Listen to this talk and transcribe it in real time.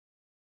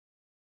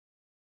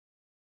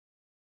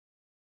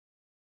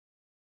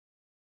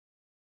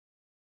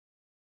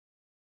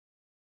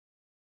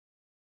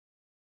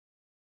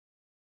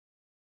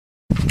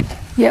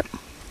Yep.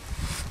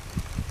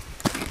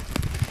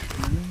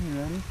 You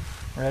ready?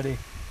 Ready.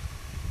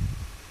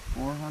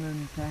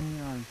 410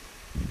 yards.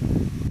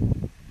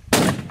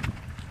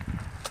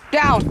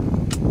 Down.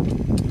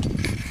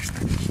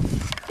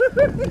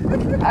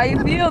 How you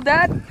feel,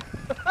 Dad?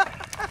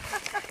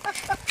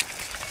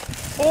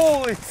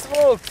 Holy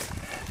smokes!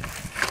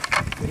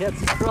 We had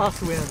some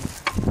crosswinds.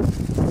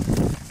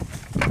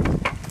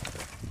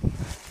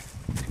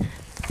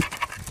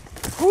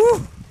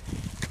 Whew!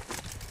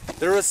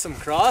 There was some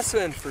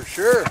crosswind for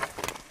sure.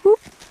 Whoop.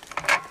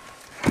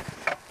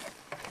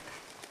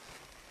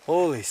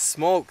 Holy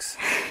smokes.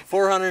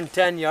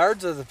 410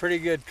 yards was a pretty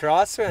good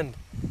crosswind.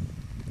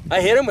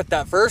 I hit him with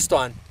that first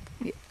one.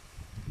 Yeah.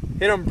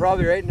 Hit him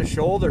probably right in the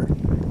shoulder.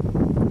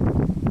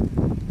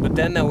 But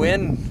then the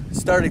wind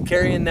started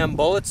carrying them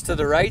bullets to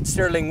the right,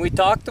 Sterling. We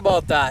talked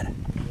about that.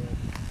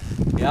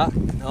 Yeah,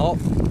 no.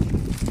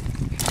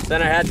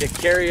 Then I had to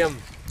carry him.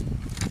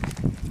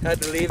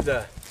 Had to leave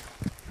the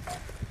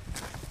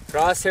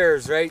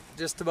crosshairs right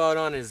just about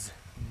on his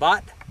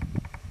butt.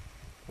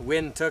 The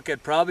wind took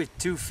it probably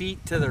 2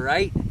 feet to the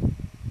right.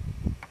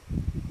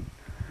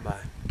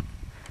 But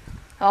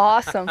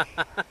Awesome.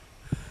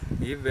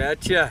 you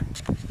betcha.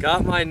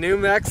 Got my New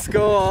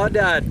Mexico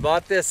Audad.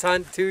 Bought this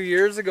hunt 2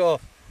 years ago.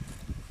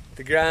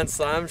 The Grand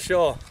Slam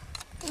show.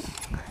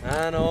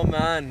 Man, oh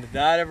man, did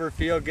that ever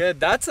feel good?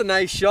 That's a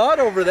nice shot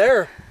over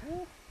there.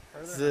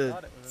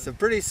 It's a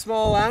pretty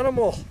small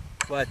animal,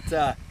 but we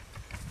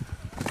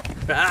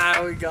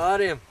got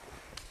him.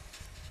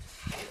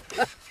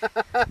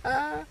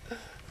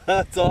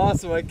 That's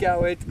awesome. I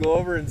can't wait to go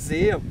over and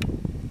see him.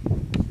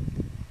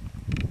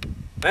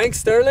 Thanks,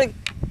 Sterling.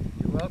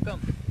 You're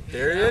welcome.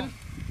 There he is.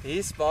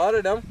 He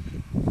spotted him.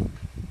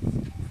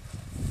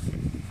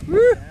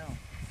 Woo!